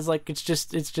 And there's, like, it's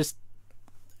just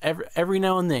every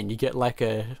now and then you get, like,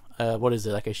 a what is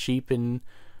it, like a sheep in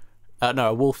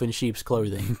a wolf in sheep's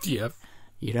clothing. Yep.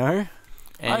 You know.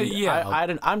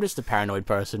 And I'm just a paranoid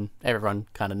person. Everyone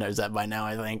kind of knows that by now,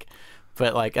 I think.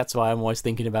 But, like, that's why I'm always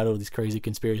thinking about all these crazy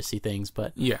conspiracy things.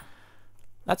 But yeah,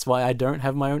 that's why I don't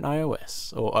have my own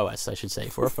iOS, or OS, I should say,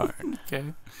 for a phone. Okay.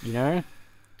 You know,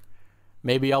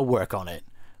 maybe I'll work on it.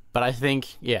 But I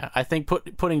think,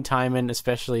 putting time in,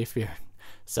 especially if you're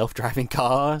self-driving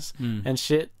cars and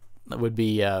shit, that would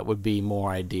be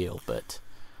more ideal. But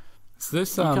so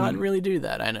this you can't really do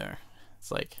that. I know.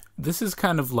 It's like, this is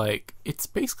kind of like, it's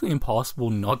basically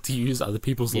impossible not to use other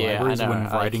people's libraries when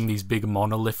writing these big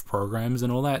monolith programs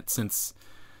and all that, since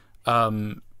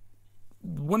one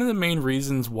of the main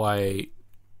reasons why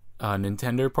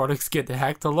Nintendo products get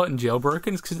hacked a lot and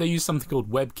jailbroken is because they use something called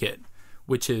WebKit,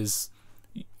 which is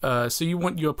so you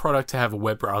want your product to have a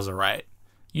web browser, right?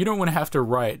 You don't want to have to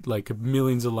write like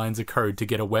millions of lines of code to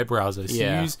get a web browser.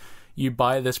 So you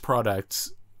buy this product.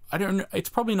 I don't know, it's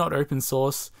probably not open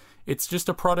source. It's just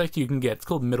a product you can get. It's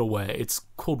called middleware. It's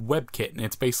called WebKit, and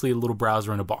it's basically a little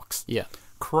browser in a box. Yeah.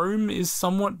 Chrome is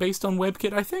somewhat based on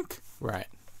WebKit, I think. Right.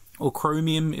 Or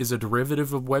Chromium is a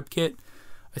derivative of WebKit.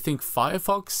 I think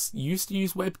Firefox used to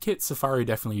use WebKit. Safari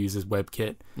definitely uses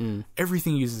WebKit.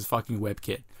 Everything uses fucking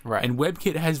WebKit. Right. And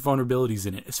WebKit has vulnerabilities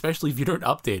in it, especially if you don't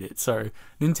update it. So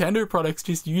Nintendo products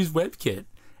just use WebKit.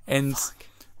 And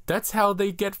that's how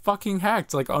they get fucking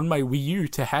hacked. Like, on my Wii U,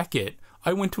 to hack it,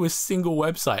 I went to a single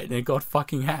website and it got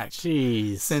fucking hacked.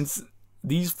 Jeez. Since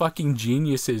these fucking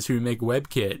geniuses who make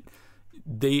WebKit,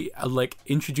 they like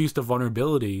introduced a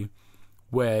vulnerability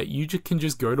where you can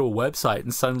just go to a website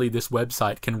and suddenly this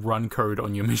website can run code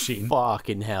on your machine.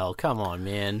 Fucking hell. Come on,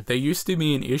 man. There used to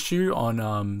be an issue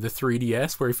on the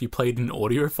 3DS where if you played an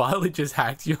audio file, it just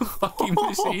hacked your fucking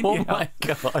machine. Oh my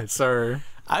god. So,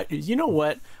 you know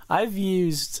what? I've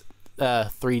used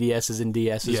 3DSs and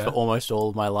DSs for almost all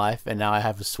of my life, and now I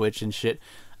have a Switch and shit.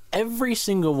 Every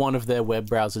single one of their web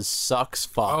browsers sucks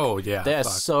fuck. Oh, yeah. They're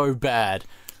so bad.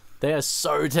 They are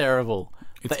so terrible.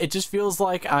 It just feels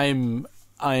like I'm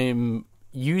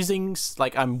using,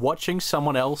 like, I'm watching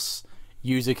someone else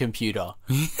use a computer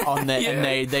on there,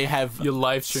 and they have your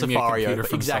live streaming Safari a computer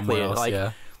from exactly somewhere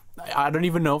else. Like, I don't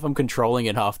even know if I'm controlling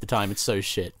it half the time. It's so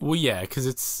shit. Well, yeah,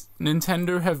 because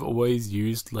Nintendo have always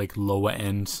used like lower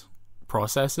end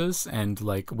processors, and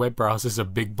like web browsers are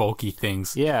big bulky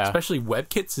things. Yeah. Especially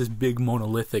WebKit's this big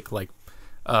monolithic like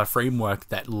framework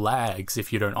that lags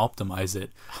if you don't optimize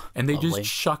it, and they just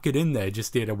chuck it in there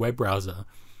just to get a web browser.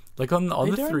 Like on the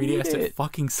 3DS, it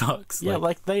fucking sucks. Yeah,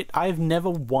 I've never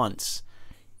once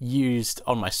used,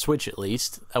 on my Switch at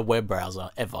least, a web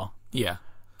browser ever. Yeah.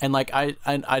 And like I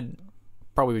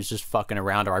probably was just fucking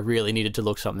around, or I really needed to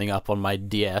look something up on my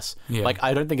DS. Yeah. Like,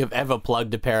 I don't think I've ever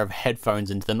plugged a pair of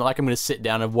headphones into them. Not like I'm going to sit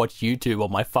down and watch YouTube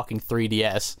on my fucking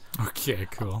 3DS. Okay,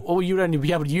 cool. Well, you'd only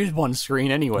be able to use one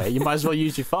screen anyway. You might as well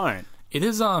use your phone. It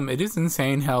is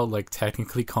insane how like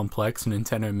technically complex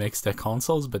Nintendo makes their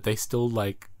consoles, but they still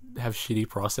like have shitty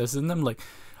processors in them. Like,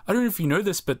 I don't know if you know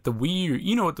this, but the Wii U,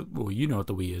 you know what the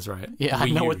Wii is, right? Yeah, I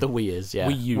know what the Wii is. Yeah,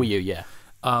 Wii U, yeah.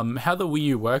 How the Wii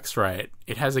U works, right?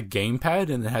 It has a gamepad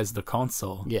and it has the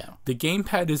console. Yeah. The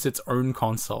gamepad is its own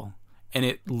console, and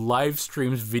it live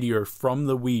streams video from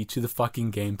the Wii to the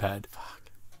fucking gamepad.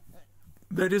 Fuck.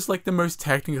 That is like the most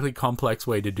technically complex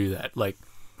way to do that. Like,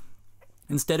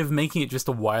 instead of making it just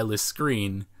a wireless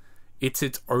screen, it's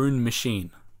its own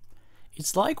machine.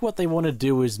 It's like what they want to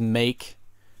do is make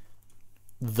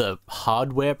the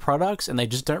hardware products, and they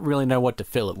just don't really know what to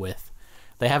fill it with.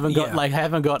 They haven't got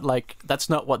that's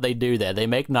not what they do there. They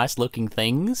make nice looking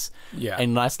things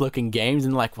and nice looking games,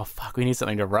 and like, well, fuck, we need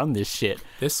something to run this shit.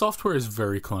 Their software is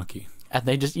very clunky. And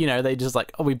they just,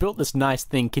 like, oh, we built this nice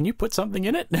thing. Can you put something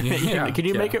in it? Can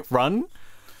you make it run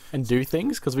and do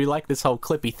things? Because we like this whole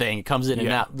clippy thing. It comes in and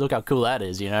out. Look how cool that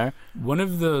is, One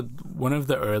of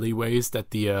the early ways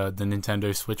that the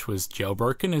Nintendo Switch was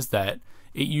jailbroken is that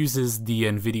it uses the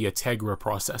NVIDIA Tegra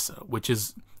processor, which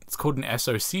is, it's called an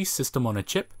SoC, system on a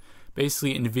chip.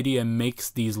 Basically, NVIDIA makes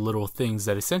these little things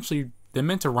that essentially, they're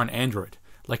meant to run Android.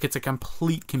 Like, it's a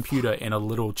complete computer in a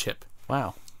little chip.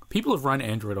 Wow. People have run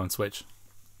Android on Switch.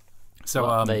 So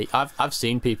I've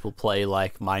seen people play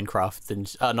like Minecraft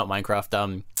and not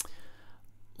Minecraft,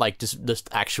 like just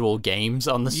actual games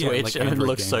on the Switch, like, and it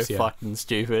looks games, so fucking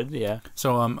stupid. Yeah.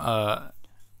 So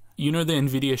you know the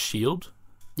NVIDIA Shield?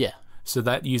 Yeah. So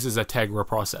that uses a Tegra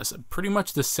processor, pretty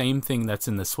much the same thing that's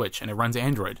in the Switch, and it runs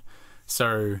Android.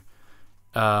 So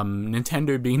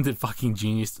Nintendo being the fucking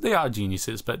genius, they are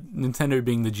geniuses, but Nintendo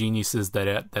being the geniuses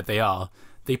that they are.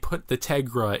 They put the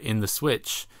Tegra in the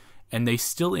Switch, and they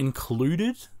still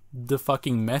included the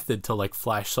fucking method to like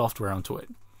flash software onto it.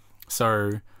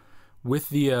 So with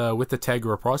the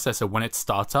Tegra processor, when it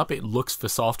starts up, it looks for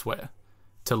software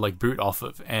to like boot off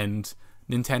of, and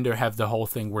Nintendo have the whole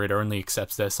thing where it only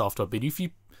accepts their software. But if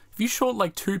you short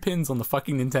like 2 pins on the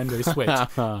fucking Nintendo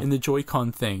Switch in the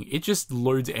Joy-Con thing, it just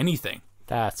loads anything.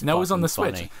 And that was on the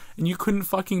Switch. Funny. And you couldn't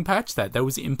fucking patch that. That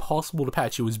was impossible to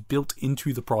patch. It was built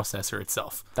into the processor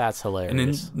itself. That's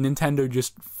hilarious. And then Nintendo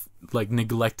just like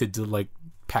neglected to like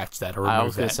patch that or remove I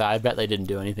was going to say, I bet they didn't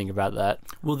do anything about that.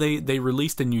 Well, they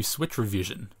released a new Switch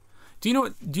revision. Do you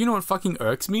know what fucking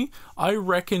irks me? I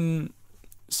reckon.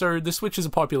 So the Switch is a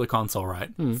popular console, right?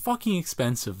 Fucking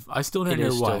expensive. I still don't know why.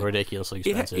 It is still ridiculously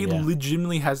expensive. It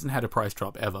legitimately hasn't had a price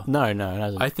drop ever. No, it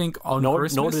hasn't. I think on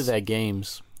Christmas. Nor do their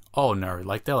games. Oh no!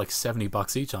 Like they're like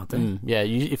 $70 each, aren't they? Yeah.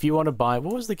 If you want to buy,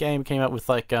 what was the game came out with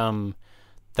like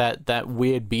that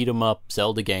weird beat 'em up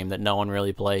Zelda game that no one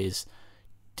really plays?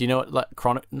 Do you know what? Like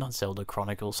not Zelda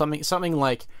Chronicles, something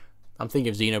like, I'm thinking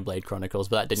of Xenoblade Chronicles,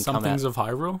 but that didn't come out. Something's of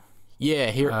Hyrule.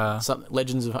 Yeah,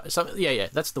 Legends of yeah,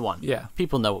 that's the one. Yeah,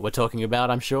 people know what we're talking about.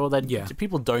 I'm sure that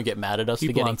people don't get mad at us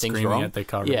for getting things wrong. At their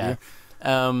car yeah,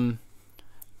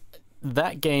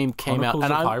 that game came out, and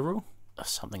Hyrule?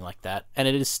 Something like that, and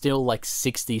it is still like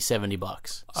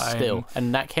 $60-$70 still.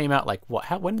 And that came out like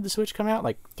what? When did the Switch come out?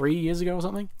 Like 3 years ago or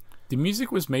something. The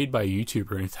music was made by a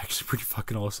YouTuber, and it's actually pretty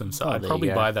fucking awesome. So I'd probably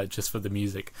buy that just for the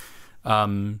music.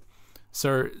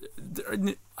 So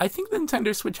I think the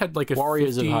Nintendo Switch had like a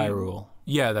Warriors of Hyrule.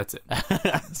 Yeah, that's it.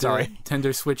 Sorry. The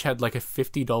Nintendo Switch had like a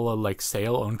 $50 like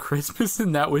sale on Christmas,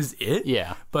 and that was it.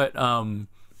 Yeah. But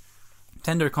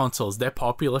Nintendo consoles, they're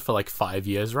popular for like 5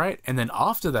 years, right? And then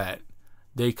after that,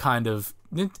 they kind of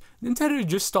Nintendo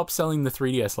just stopped selling the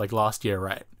 3DS like last year,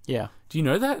 right? Yeah. Do you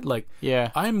know that? Like,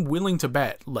 yeah, I'm willing to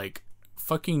bet like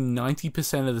fucking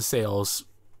 90% of the sales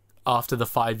after the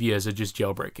 5 years are just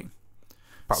jailbreaking.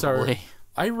 Probably. So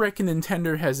I reckon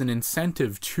Nintendo has an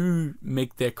incentive to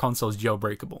make their consoles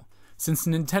jailbreakable, since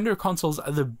Nintendo consoles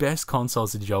are the best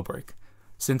consoles to jailbreak,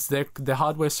 since their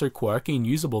hardware's so quirky and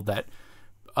usable that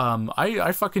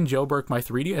I fucking jailbroke my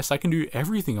 3DS. I can do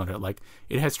everything on it. Like,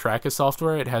 it has tracker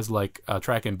software. It has like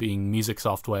tracker being music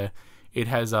software. It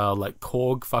has like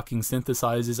Korg fucking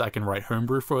synthesizers. I can write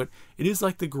homebrew for it. It is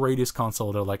like the greatest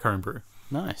console to like homebrew.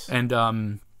 Nice. And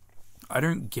I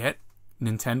don't get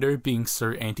Nintendo being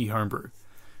so anti-homebrew,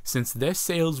 since their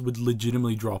sales would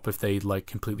legitimately drop if they like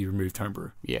completely removed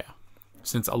homebrew. Yeah.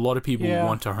 Since a lot of people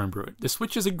want to homebrew it. The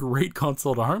Switch is a great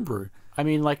console to homebrew. I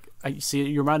mean, like, I see,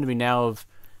 you reminded me now of,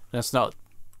 that's not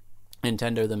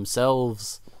Nintendo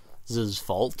themselves'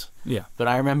 fault. Yeah. But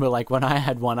I remember, like, when I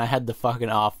had one, I had the fucking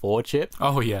R4 chip.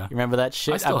 Oh, yeah. You remember that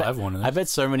shit? I still have one of those. I bet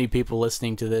so many people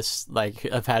listening to this, like,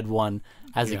 have had one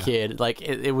as a kid. Like,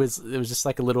 it was just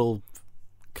like a little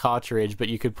cartridge, but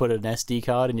you could put an SD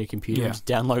card in your computer and just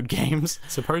download games.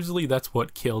 Supposedly that's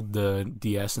what killed the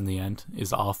DS in the end,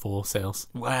 is R4 sales.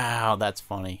 Wow, that's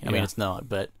funny. I mean, it's not,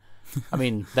 but I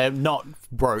mean, they're not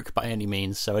broke by any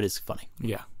means, so it is funny.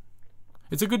 Yeah.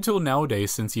 It's a good tool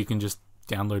nowadays, since you can just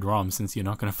download ROMs, since you're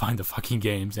not going to find the fucking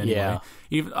games anyway. Yeah.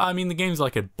 Even, I mean, the game's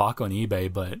like $1 on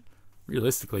eBay, but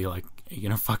realistically, like, you're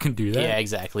going to fucking do that? Yeah,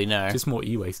 exactly, no. Just more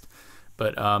e-waste.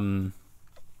 But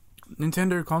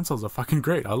Nintendo consoles are fucking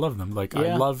great. I love them. Like,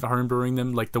 I love homebrewing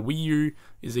them. Like, the Wii U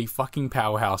is a fucking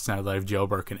powerhouse now that I've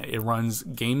jailbroken it. It runs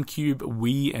GameCube,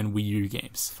 Wii, and Wii U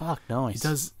games. Fuck, nice. It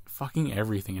does fucking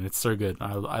everything, and it's so good.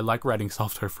 I like writing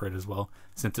software for it as well,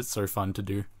 since it's so fun to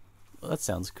do. Well, that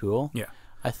sounds cool. Yeah.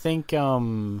 I think,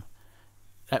 well,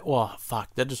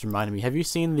 fuck, that just reminded me. Have you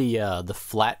seen the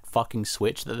flat fucking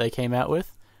Switch that they came out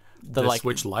with? The like,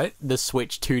 Switch Lite? The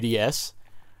Switch 2DS.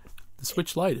 The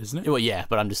Switch Lite, isn't it? Well, yeah,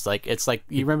 but I'm just like, it's like,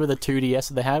 you remember the 2DS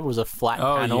that they had? It was a flat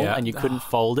panel, and you couldn't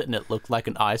fold it, and it looked like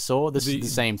an eyesore? This is the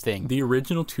same thing. The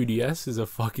original 2DS is a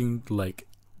fucking, like,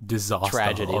 disaster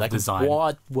tragedy. of Like, design.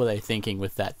 what were they thinking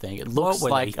with that thing? It looks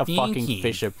like a fucking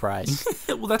Fisher-Price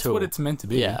Well, that's tool. what it's meant to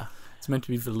be. Yeah. It's meant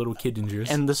to be for little kid injuries.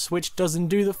 And the Switch doesn't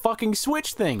do the fucking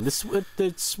Switch thing.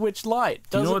 The Switch Lite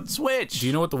doesn't switch. Do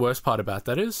you know what the worst part about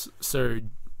that is? So,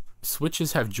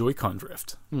 Switches have Joy-Con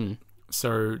drift.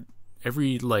 So,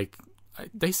 every, like,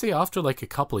 they say after, like, a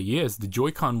couple of years, the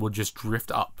Joy-Con will just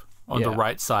drift up on the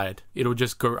right side. It'll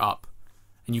just go up.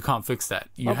 And you can't fix that.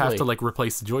 You have to, like,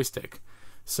 replace the joystick.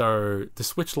 So, the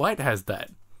Switch Lite has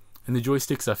that. And the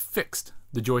joysticks are fixed.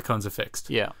 The Joy-Cons are fixed.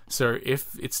 Yeah. So,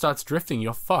 if it starts drifting,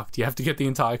 you're fucked. You have to get the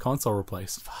entire console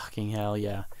replaced. Fucking hell,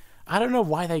 yeah. I don't know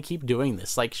why they keep doing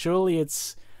this. Like, surely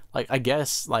it's, like, I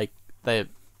guess, like,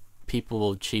 people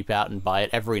will cheap out and buy it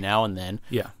every now and then.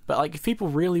 Yeah. But, like, if people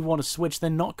really want to Switch, they're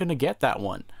not going to get that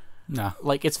one. Nah.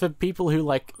 Like, it's for people who,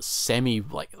 like,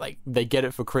 like they get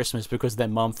it for Christmas because their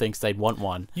mum thinks they'd want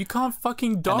one. You can't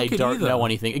fucking dock it and they don't either. know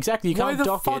anything. Exactly, you can't dock it.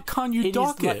 Why the fuck can't you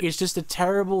dock it? It's just a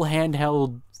terrible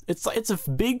handheld... It's a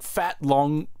big, fat,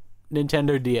 long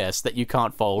Nintendo DS that you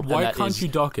can't fold. Why can't you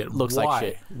dock it? Looks Why? like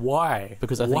shit. Why?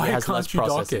 Because I think it has less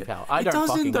processing power. I don't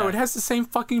doesn't, fucking though. know. It has the same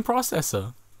fucking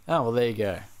processor. Oh, well, there you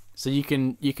go. So you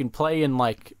can play in,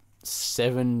 like,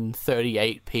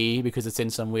 738p because it's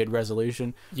in some weird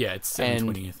resolution. Yeah, it's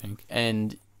 720, I think.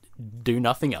 And do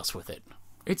nothing else with it.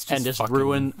 It's just and just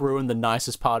fucking... ruin the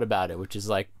nicest part about it, which is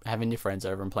like having your friends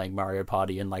over and playing Mario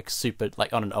Party and like super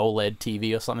like on an OLED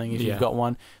TV or something if you've got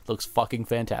one. It looks fucking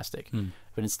fantastic.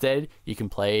 But instead, you can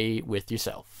play with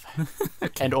yourself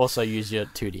and also use your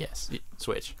 2DS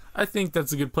Switch. I think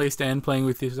that's a good place to end, playing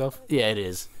with yourself. Yeah, it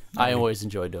is. I always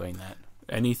enjoy doing that.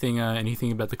 Anything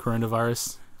about the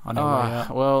coronavirus on our way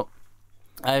out? Well,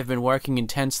 I've been working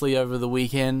intensely over the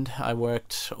weekend. I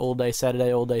worked all day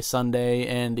Saturday, all day Sunday,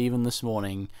 and even this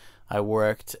morning I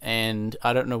worked, and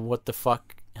I don't know what the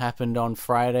fuck happened on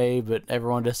Friday, but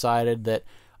everyone decided that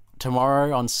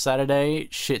tomorrow on Saturday,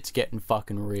 shit's getting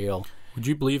fucking real. Would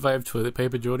you believe I have toilet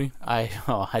paper, Jordy? I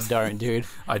don't, dude.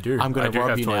 I do. I'm going to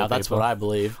rob you now. That's what I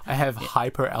believe. I have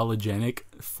hyperallergenic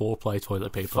 4-ply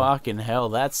toilet paper. Fucking hell.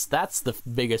 That's the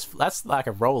biggest... That's like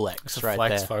a Rolex. That's a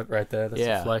flex right there. That's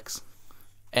a flex.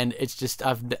 And it's just...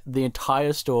 the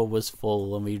entire store was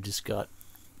full and we just got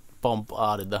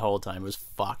bombarded the whole time. It was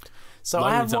fucked. So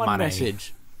I have one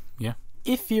message. Yeah.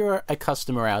 If you're a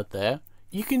customer out there,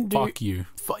 you can do... Fuck you.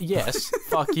 Yes,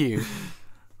 fuck you.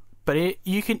 But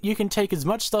you can take as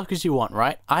much stock as you want,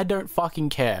 right? I don't fucking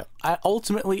care.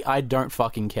 Ultimately, I don't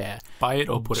fucking care. Buy it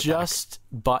or put it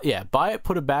back. Buy it,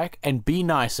 put it back, and be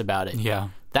nice about it. Yeah.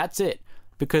 That's it.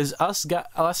 Because us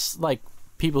like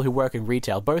people who work in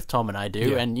retail, both Tom and I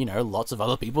do, and lots of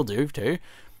other people do too.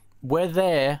 We're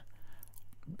there,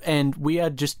 and we are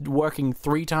just working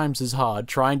 3 times as hard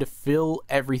trying to fill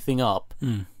everything up,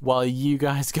 while you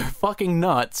guys go fucking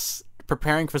nuts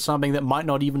preparing for something that might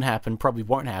not even happen, probably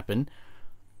won't happen,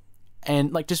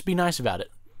 and like just be nice about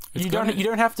it. You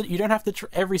don't have to.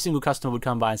 Every single customer would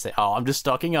come by and say, "Oh, I'm just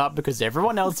stocking up because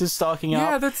everyone else is stocking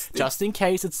up." that's just in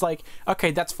case. It's like,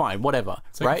 okay, that's fine, whatever,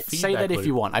 like right? Say that if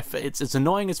you want. It's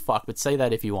annoying as fuck, but say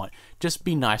that if you want. Just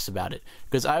be nice about it,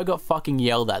 because I got fucking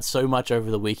yelled at so much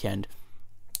over the weekend.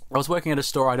 I was working at a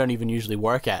store I don't even usually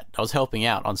work at. I was helping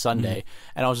out on Sunday,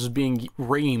 and I was just being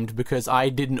reamed because I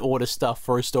didn't order stuff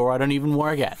for a store I don't even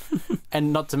work at.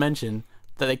 And not to mention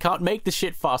that they can't make the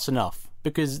shit fast enough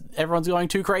because everyone's going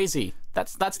too crazy.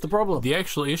 That's the problem. The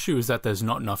actual issue is that there's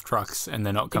not enough trucks and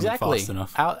they're not coming fast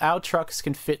enough. Our trucks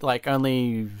can fit like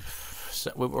only...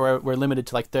 We're limited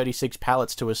to like 36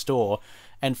 pallets to a store,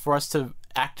 and for us to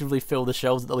actively fill the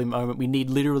shelves at the moment, we need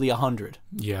literally 100.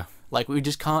 Yeah. Like, we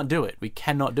just can't do it. We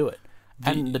cannot do it.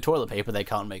 And the toilet paper they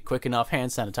can't make quick enough.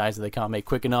 Hand sanitizer they can't make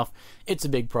quick enough. It's a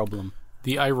big problem.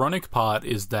 The ironic part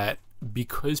is that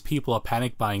because people are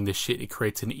panic buying this shit, it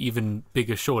creates an even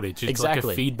bigger shortage. It's like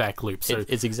a feedback loop. So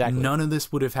it's exactly. None of this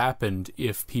would have happened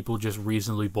if people just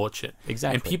reasonably bought shit.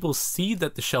 Exactly. And people see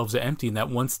that the shelves are empty, and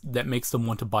that makes them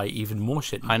want to buy even more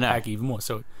shit and pack even more.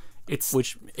 So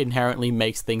which inherently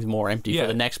makes things more empty for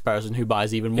the next person who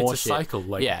buys even more it's a shit. cycle.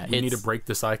 Like, you need to break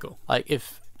the cycle. Like,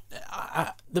 if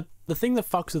the thing that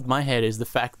fucks with my head is the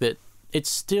fact that it's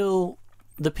still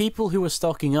the people who are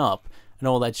stocking up and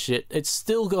all that shit. It's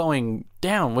still going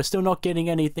down. We're still not getting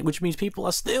anything, which means people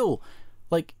are still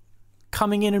like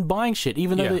coming in and buying shit,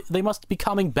 even though they must be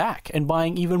coming back and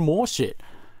buying even more shit,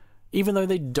 even though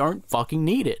they don't fucking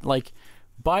need it. Like,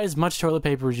 buy as much toilet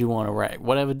paper as you want to, right?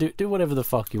 Whatever, do whatever the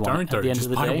fuck you want. At the end just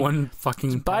of the buy day, one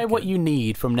fucking buy what you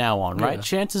need from now on, right? Yeah.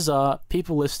 Chances are,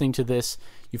 people listening to this,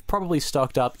 you've probably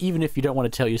stocked up, even if you don't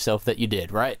want to tell yourself that you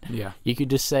did, right? Yeah. You could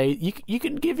just say, you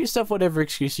can give yourself whatever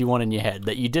excuse you want in your head,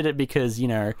 that you did it because, you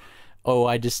know, oh,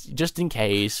 I just in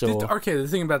case, or... Okay, the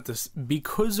thing about this,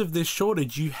 because of this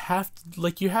shortage, you have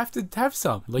to have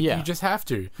some. Like, you just have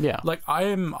to. Yeah. Like,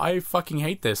 I fucking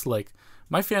hate this. Like,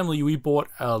 my family, we bought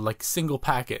like single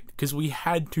packet because we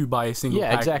had to buy a single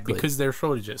packet exactly. because there are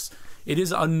shortages. It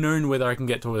is unknown whether I can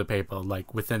get toilet paper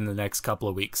like within the next couple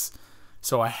of weeks.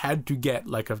 So I had to get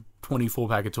like a 24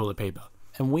 packet toilet paper.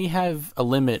 And we have a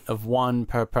limit of 1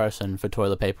 per person for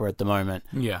toilet paper at the moment.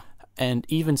 Yeah. And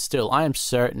even still, I am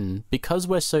certain, because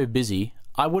we're so busy,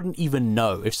 I wouldn't even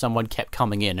know if someone kept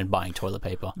coming in and buying toilet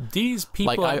paper. These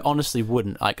people... Like, I honestly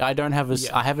wouldn't. Like, I don't have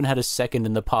I haven't had a second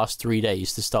in the past 3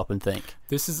 days to stop and think.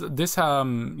 This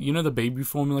you know the baby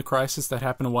formula crisis that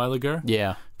happened a while ago?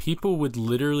 Yeah. People would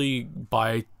literally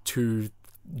buy 2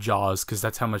 jars because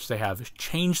that's how much they have,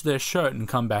 change their shirt and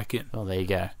come back in. Oh, there you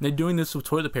go. They're doing this with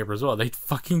toilet paper as well. They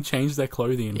fucking change their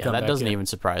clothing and come back in. Yeah, that doesn't even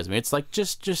surprise me. It's like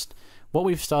just what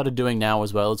we've started doing now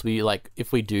as well is we, like,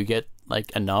 if we do get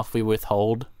like enough, we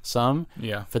withhold some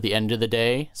for the end of the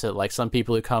day. So like some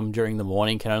people who come during the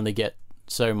morning can only get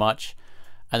so much,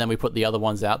 and then we put the other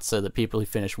ones out so that people who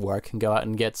finish work can go out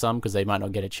and get some because they might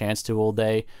not get a chance to all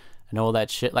day and all that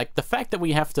shit. Like, the fact that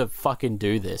we have to fucking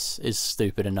do this is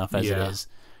stupid enough as it is.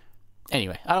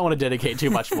 Anyway, I don't want to dedicate too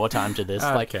much more time to this.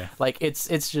 Okay. Like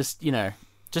it's just, you know,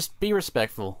 just be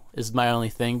respectful is my only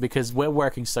thing, because we're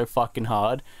working so fucking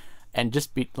hard, and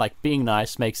just being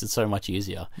nice makes it so much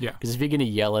easier. Yeah. Because if you're gonna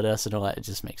yell at us and all that, it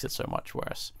just makes it so much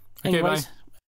worse. Okay, Anyways, bye.